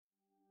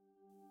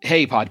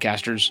Hey,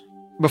 podcasters.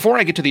 Before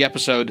I get to the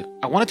episode,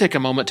 I want to take a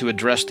moment to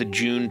address the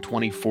June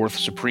 24th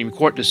Supreme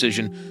Court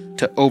decision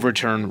to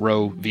overturn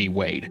Roe v.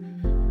 Wade.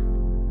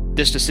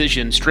 This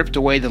decision stripped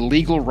away the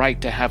legal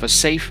right to have a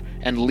safe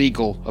and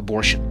legal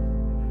abortion.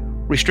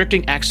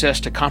 Restricting access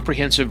to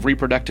comprehensive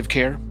reproductive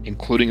care,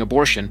 including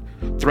abortion,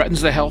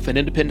 threatens the health and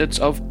independence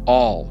of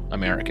all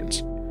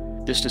Americans.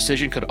 This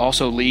decision could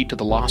also lead to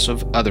the loss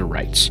of other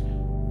rights.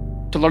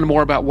 To learn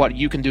more about what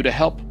you can do to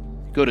help,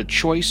 go to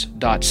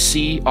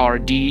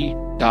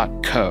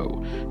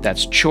choice.crd.co.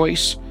 That's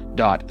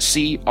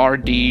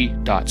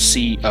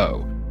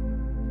choice.crd.co.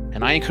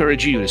 And I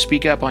encourage you to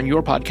speak up on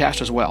your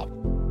podcast as well.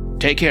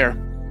 Take care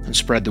and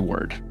spread the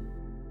word.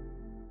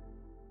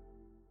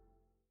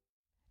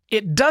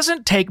 It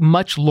doesn't take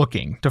much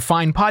looking to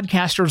find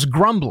podcasters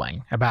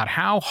grumbling about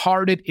how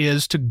hard it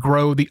is to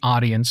grow the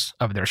audience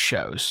of their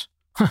shows.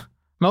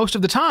 Most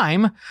of the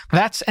time,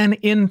 that's an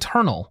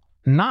internal,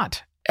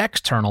 not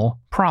external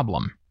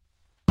problem.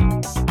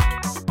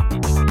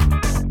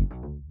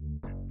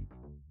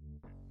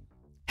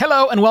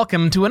 Hello and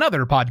welcome to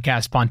another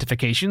Podcast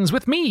Pontifications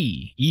with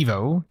me,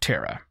 Evo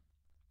Terra.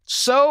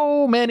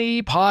 So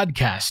many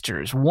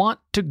podcasters want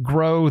to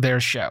grow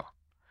their show,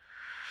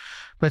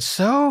 but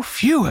so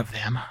few of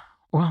them,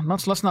 well,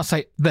 let's not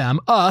say them,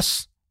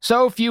 us,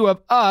 so few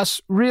of us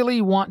really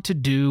want to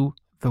do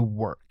the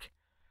work.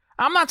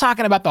 I'm not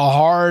talking about the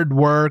hard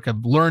work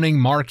of learning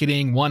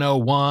marketing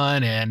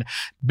 101 and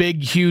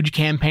big, huge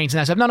campaigns and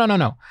that stuff.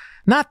 No.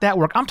 Not that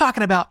work. I'm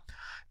talking about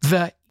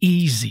the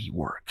easy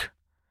work,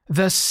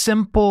 the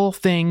simple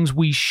things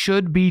we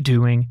should be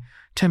doing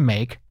to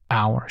make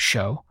our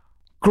show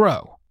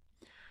grow.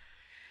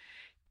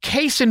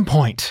 Case in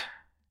point,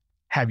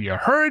 have you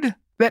heard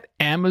that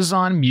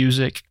Amazon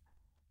Music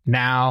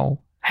now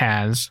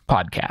has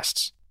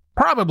podcasts?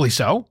 Probably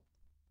so.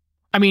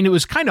 I mean, it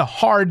was kind of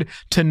hard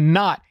to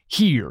not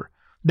hear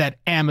that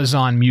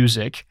Amazon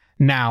Music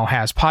now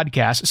has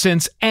podcasts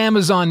since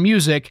Amazon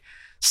Music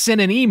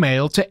sent an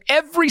email to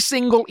every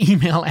single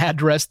email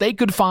address they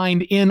could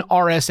find in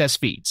RSS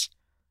feeds.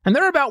 And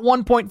there are about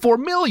 1.4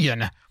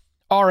 million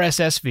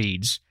RSS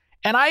feeds.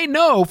 And I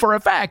know for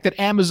a fact that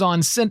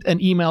Amazon sent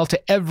an email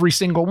to every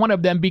single one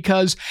of them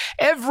because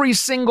every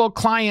single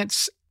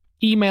client's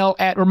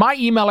my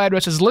email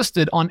address is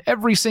listed on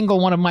every single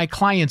one of my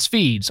clients'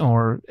 feeds,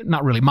 or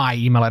not really my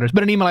email address,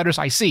 but an email address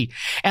I see,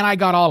 and I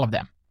got all of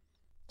them.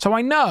 So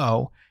I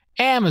know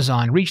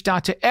Amazon reached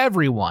out to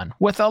everyone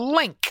with a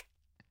link.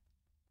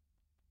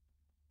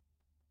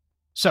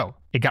 So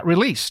it got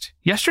released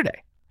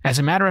yesterday. As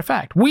a matter of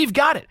fact, we've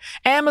got it.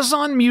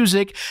 Amazon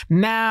Music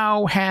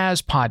now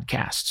has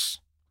podcasts.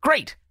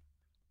 Great.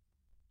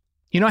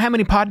 You know how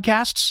many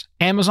podcasts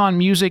Amazon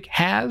Music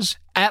has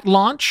at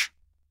launch?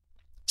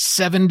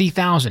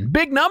 70,000.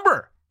 Big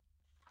number.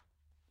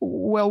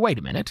 Well, wait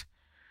a minute.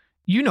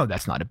 You know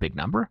that's not a big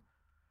number.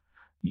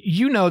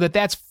 You know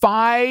that's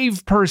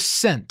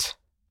 5%.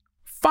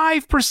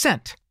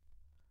 5%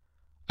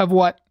 of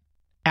what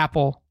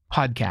Apple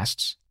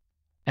Podcasts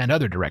and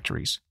other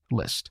directories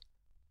list.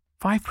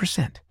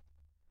 5%.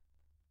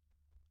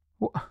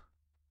 What?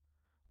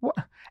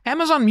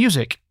 Amazon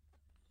Music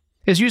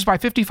is used by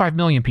 55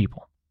 million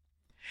people.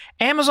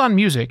 Amazon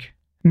Music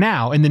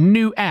now in the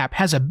new app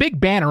has a big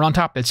banner on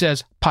top that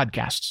says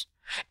podcasts.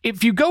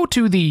 If you go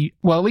to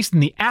at least in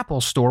the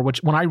Apple store,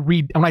 which when I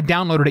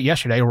downloaded it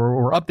yesterday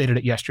or updated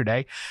it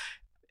yesterday,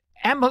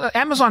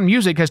 Amazon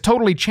Music has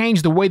totally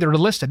changed the way they're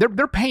listed.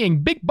 They're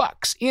paying big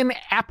bucks in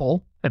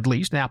Apple, at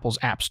least in Apple's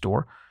App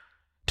Store,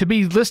 to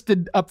be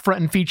listed up front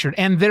and featured.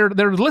 And their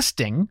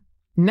listing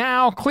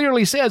now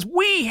clearly says,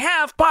 we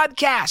have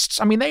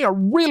podcasts. I mean, they are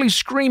really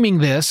screaming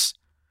this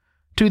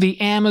to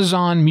the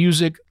Amazon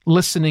Music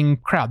listening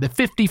crowd, the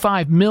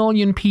 55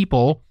 million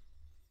people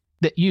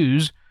that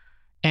use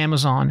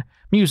Amazon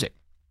Music.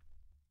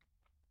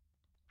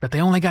 But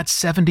they only got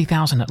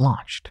 70,000 that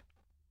launched.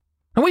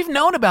 And we've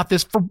known about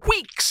this for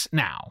weeks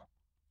now,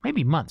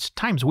 maybe months.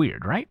 Time's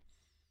weird, right?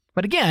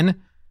 But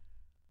again,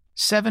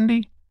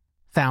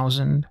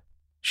 70,000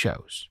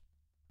 shows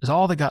is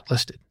all that got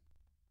listed.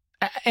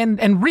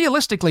 And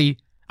realistically,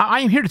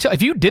 I am here to tell,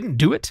 if you didn't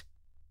do it,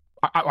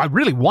 I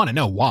really want to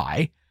know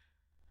why.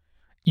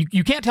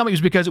 You can't tell me it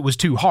was because it was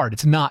too hard.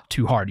 It's not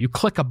too hard. You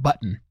click a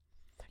button,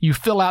 you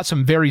fill out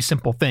some very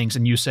simple things,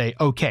 and you say,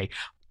 okay,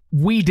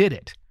 we did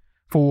it.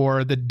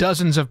 For the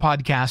dozens of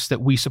podcasts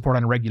that we support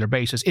on a regular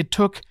basis, it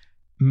took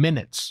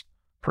minutes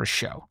per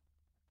show.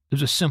 It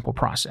was a simple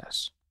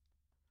process.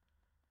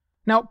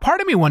 Now, part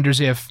of me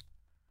wonders if,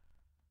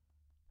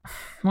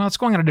 well, it's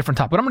going on a different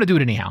topic, but I'm going to do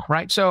it anyhow,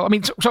 right? So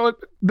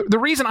the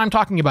reason I'm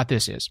talking about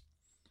this is,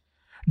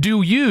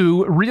 do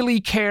you really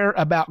care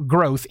about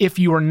growth if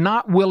you are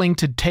not willing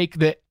to take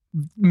the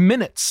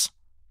minutes,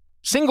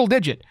 single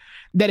digit,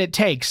 that it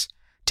takes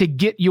to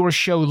get your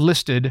show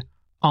listed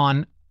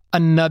on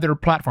another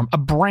platform, a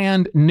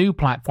brand new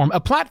platform, a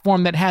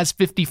platform that has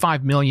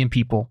 55 million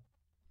people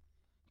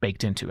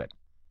baked into it?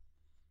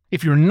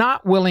 If you're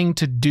not willing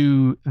to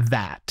do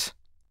that,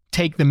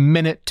 take the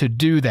minute to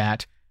do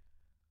that,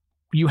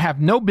 you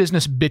have no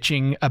business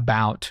bitching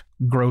about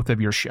growth of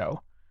your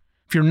show.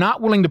 If you're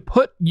not willing to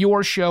put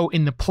your show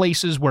in the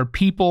places where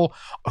people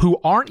who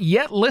aren't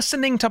yet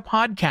listening to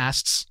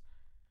podcasts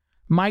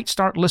might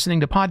start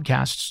listening to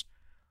podcasts,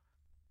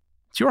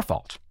 it's your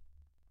fault.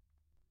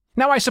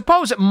 Now, I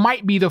suppose it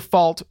might be the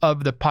fault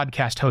of the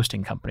podcast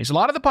hosting companies. A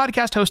lot of the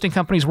podcast hosting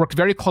companies worked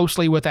very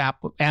closely with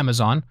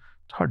Amazon.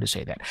 It's hard to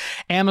say that.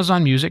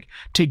 Amazon Music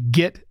to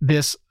get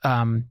this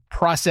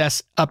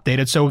process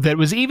updated so that it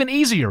was even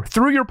easier.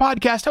 Through your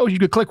podcast host, you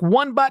could click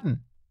one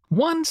button,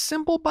 one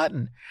simple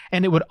button,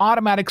 and it would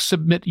automatically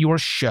submit your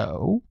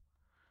show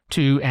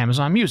to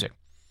Amazon Music.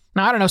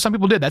 Now, I don't know, some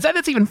people did that.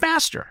 That's even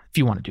faster if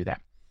you want to do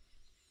that.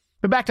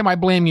 But back to my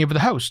blaming of the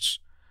hosts.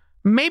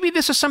 Maybe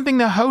this is something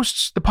the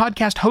hosts, the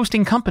podcast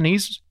hosting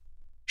companies,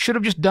 should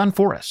have just done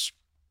for us.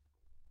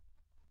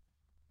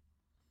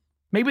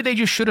 Maybe they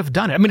just should have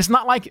done it. I mean, it's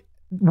not like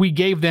we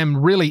gave them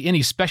really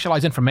any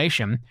specialized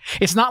information.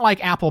 It's not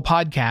like Apple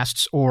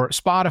Podcasts or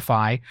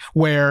Spotify,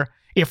 where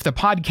if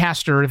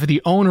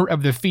the owner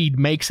of the feed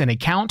makes an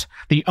account,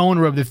 the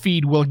owner of the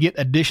feed will get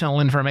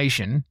additional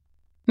information.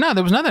 No,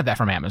 there was none of that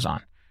from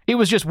Amazon. It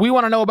was just, we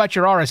want to know about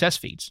your RSS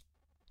feeds.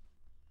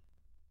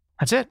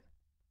 That's it.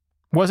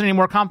 Wasn't any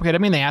more complicated.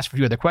 I mean, they asked for a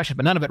few other questions,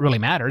 but none of it really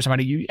matters. I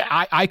mean,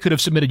 I could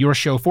have submitted your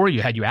show for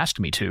you had you asked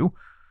me to.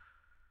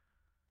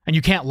 And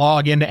you can't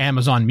log into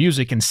Amazon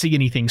Music and see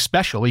anything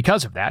special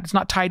because of that. It's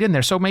not tied in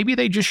there. So maybe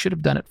they just should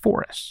have done it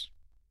for us.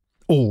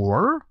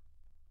 Or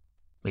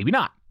maybe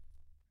not.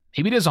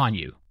 Maybe it is on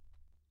you.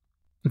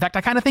 In fact,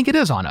 I kind of think it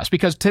is on us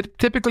because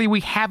typically we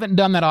haven't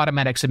done that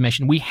automatic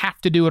submission. We have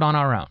to do it on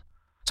our own.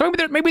 So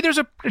maybe there's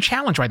a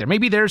challenge right there.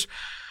 Maybe there's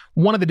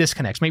one of the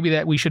disconnects. Maybe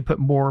that we should put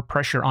more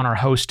pressure on our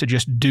host to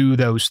just do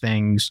those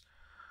things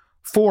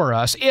for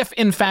us if,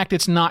 in fact,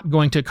 it's not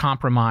going to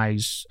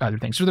compromise other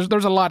things. So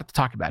there's a lot to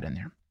talk about in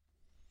there.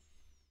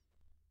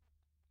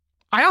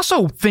 I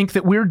also think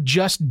that we're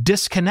just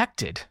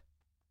disconnected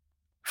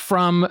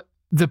from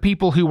the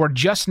people who are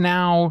just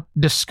now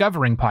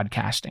discovering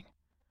podcasting.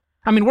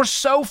 I mean, we're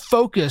so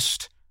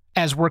focused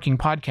as working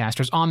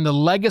podcasters on the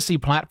legacy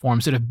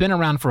platforms that have been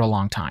around for a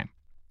long time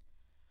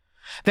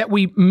that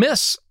we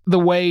miss the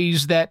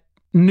ways that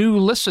new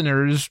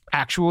listeners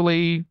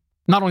actually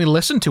not only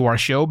listen to our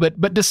show,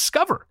 but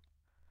discover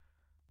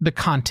the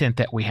content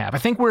that we have. I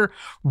think we're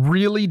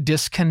really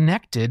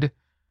disconnected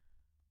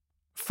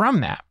from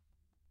that.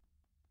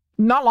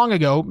 Not long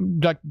ago,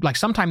 like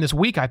sometime this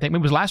week, I think,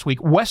 maybe it was last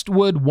week,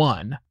 Westwood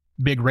One,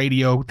 big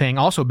radio thing,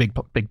 also big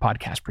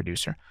podcast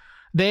producer,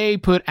 they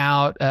put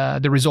out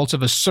the results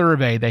of a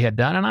survey they had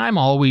done, and I'm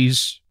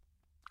always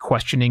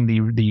questioning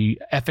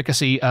the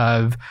efficacy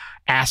of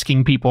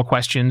asking people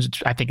questions.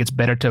 I think it's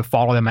better to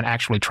follow them and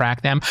actually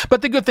track them.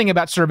 But the good thing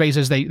about surveys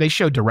is they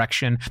show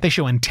direction, they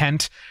show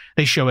intent,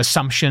 they show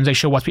assumptions, they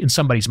show what's in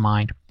somebody's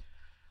mind.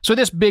 So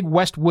this big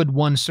Westwood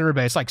One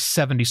survey, it's like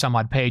 70 some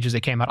odd pages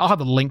that came out. I'll have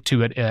a link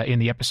to it in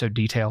the episode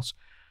details.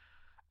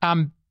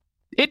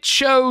 It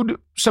showed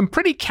some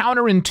pretty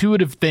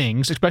counterintuitive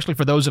things, especially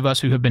for those of us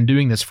who have been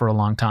doing this for a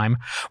long time,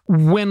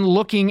 when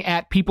looking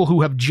at people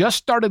who have just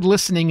started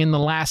listening in the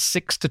last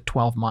 6 to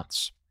 12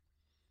 months.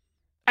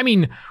 I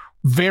mean,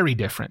 very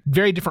different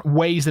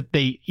ways that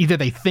they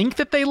think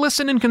that they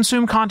listen and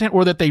consume content,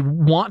 or that they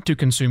want to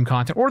consume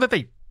content,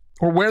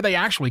 or where they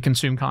actually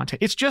consume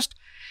content. It's just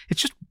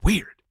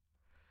weird.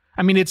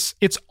 I mean, it's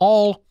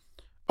all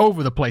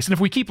over the place. And if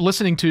we keep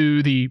listening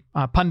to the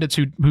pundits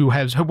who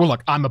well,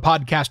 look, I'm a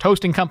podcast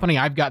hosting company,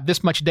 I've got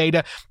this much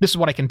data, this is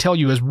what I can tell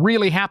you is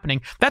really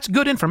happening, that's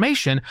good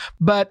information,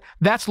 but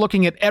that's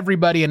looking at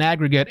everybody in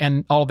aggregate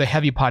and all the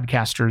heavy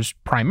podcasters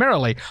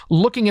primarily,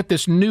 looking at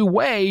this new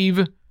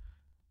wave,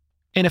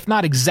 and if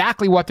not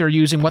exactly what they're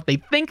using, what they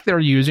think they're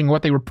using,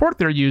 what they report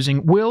they're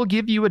using, will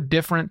give you a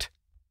different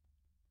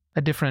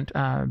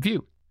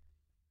view.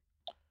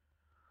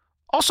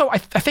 Also, I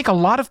think a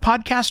lot of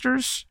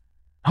podcasters,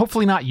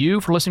 hopefully not you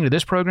for listening to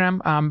this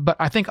program, but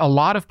I think a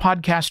lot of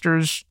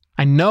podcasters,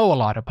 I know a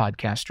lot of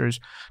podcasters,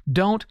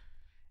 don't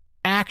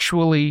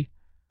actually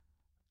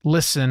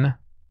listen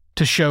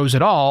to shows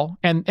at all.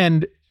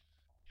 And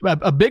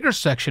a bigger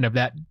section of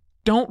that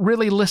don't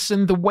really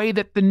listen the way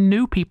that the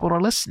new people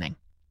are listening.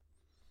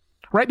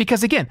 Right?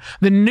 Because again,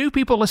 the new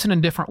people listen in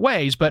different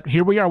ways, but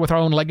here we are with our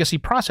own legacy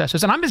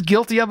processes, and I'm as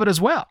guilty of it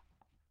as well.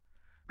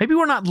 Maybe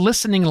we're not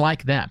listening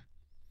like them.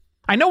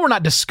 I know we're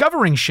not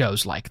discovering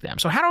shows like them.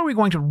 So how are we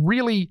going to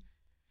really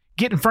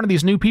get in front of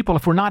these new people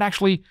if we're not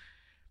actually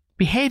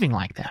behaving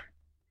like them?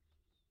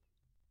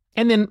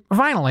 And then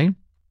finally,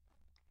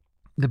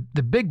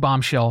 the big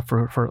bombshell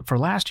for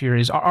last year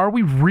is, are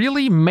we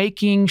really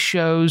making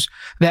shows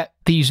that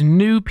these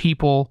new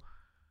people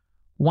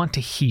want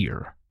to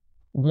hear,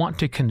 want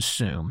to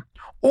consume?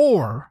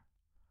 Or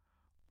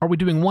are we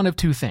doing one of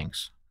two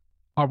things?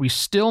 Are we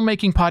still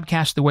making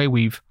podcasts the way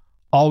we've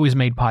always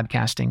made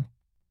podcasting,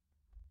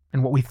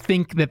 and what we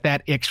think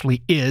that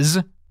actually is,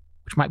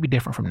 which might be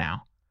different from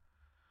now?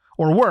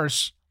 Or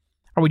worse,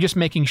 are we just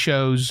making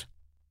shows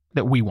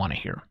that we want to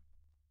hear?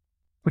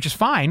 Which is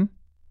fine.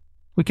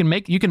 You can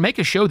make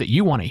a show that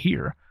you want to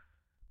hear,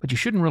 but you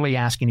shouldn't really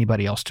ask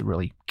anybody else to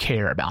really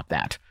care about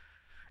that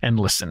and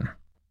listen.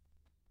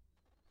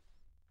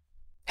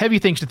 Heavy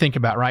things to think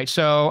about, right?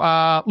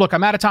 So, look,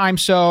 I'm out of time,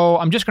 so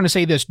I'm just going to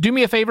say this. Do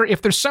me a favor.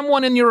 If there's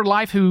someone in your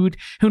life who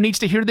needs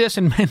to hear this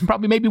and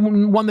probably maybe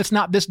one that's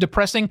not this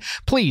depressing,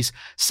 please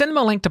send them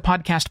a link to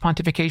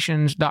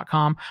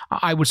podcastpontifications.com.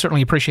 I would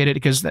certainly appreciate it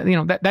because,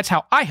 that's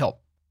how I help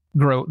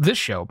grow this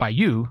show, by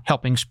you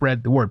helping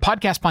spread the word.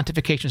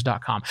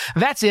 Podcastpontifications.com.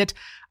 That's it.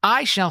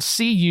 I shall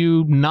see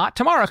you not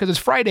tomorrow because it's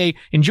Friday.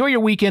 Enjoy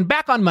your weekend.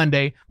 Back on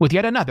Monday with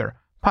yet another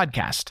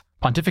Podcast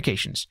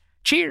Pontifications.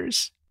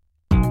 Cheers.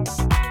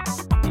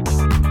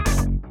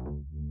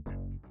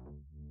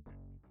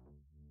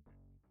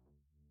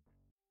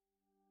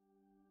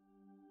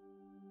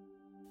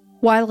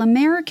 While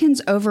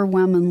Americans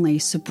overwhelmingly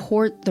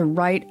support the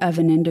right of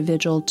an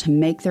individual to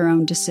make their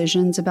own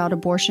decisions about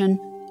abortion,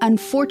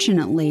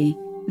 unfortunately,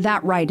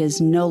 that right is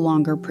no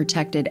longer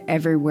protected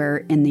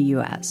everywhere in the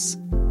U.S.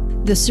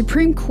 The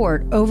Supreme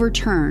Court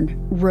overturned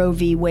Roe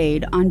v.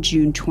 Wade on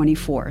June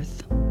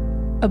 24th.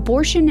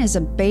 Abortion is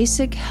a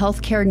basic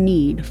healthcare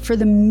need for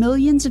the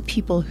millions of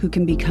people who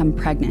can become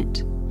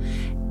pregnant.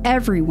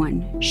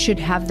 Everyone should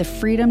have the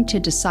freedom to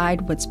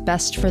decide what's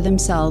best for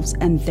themselves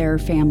and their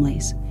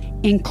families,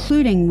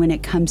 including when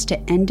it comes to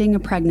ending a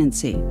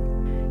pregnancy.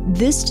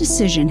 This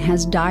decision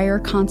has dire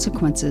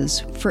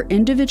consequences for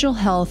individual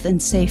health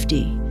and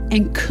safety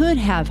and could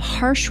have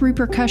harsh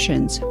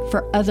repercussions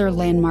for other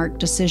landmark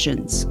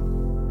decisions.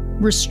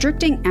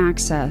 Restricting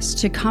access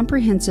to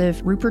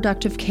comprehensive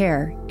reproductive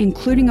care,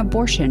 including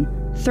abortion,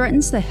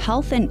 threatens the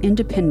health and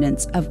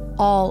independence of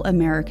all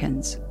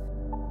Americans.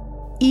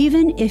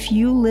 Even if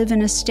you live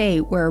in a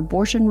state where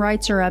abortion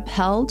rights are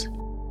upheld,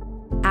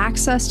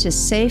 access to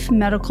safe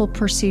medical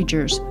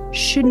procedures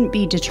shouldn't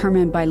be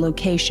determined by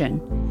location,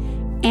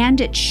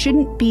 and it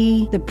shouldn't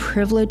be the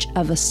privilege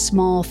of a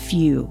small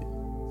few.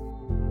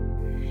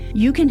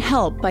 You can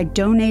help by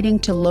donating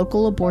to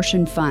local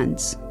abortion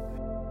funds.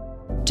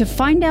 To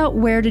find out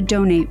where to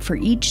donate for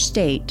each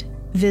state,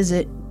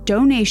 visit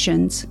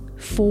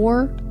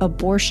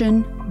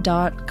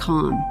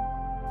donationsforabortion.com.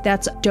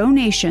 That's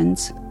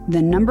donations,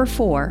 the number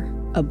 4,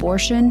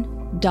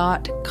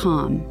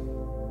 abortion.com.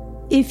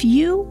 If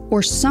you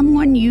or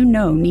someone you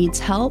know needs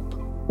help,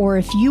 or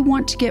if you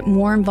want to get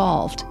more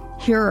involved,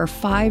 here are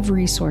 5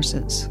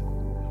 resources.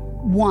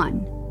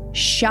 1.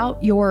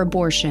 Shout Your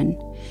Abortion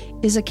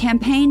is a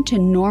campaign to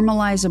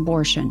normalize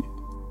abortion.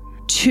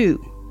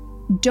 2.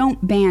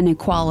 Don't Ban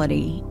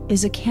Equality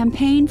is a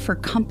campaign for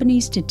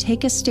companies to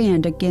take a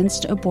stand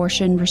against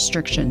abortion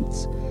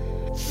restrictions.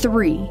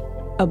 3.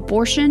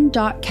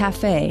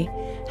 Abortion.cafe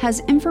has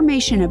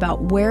information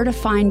about where to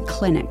find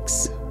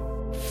clinics.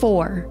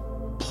 4.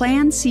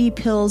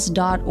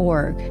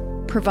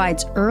 PlanCpills.org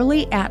provides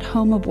early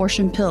at-home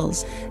abortion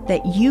pills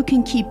that you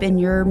can keep in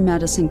your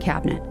medicine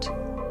cabinet.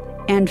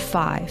 And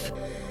 5.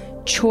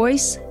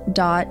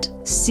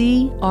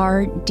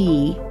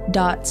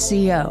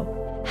 Choice.crd.co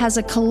has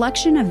a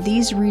collection of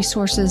these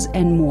resources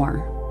and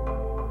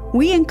more.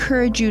 We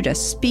encourage you to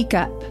speak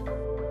up,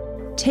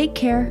 take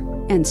care,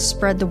 and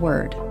spread the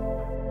word.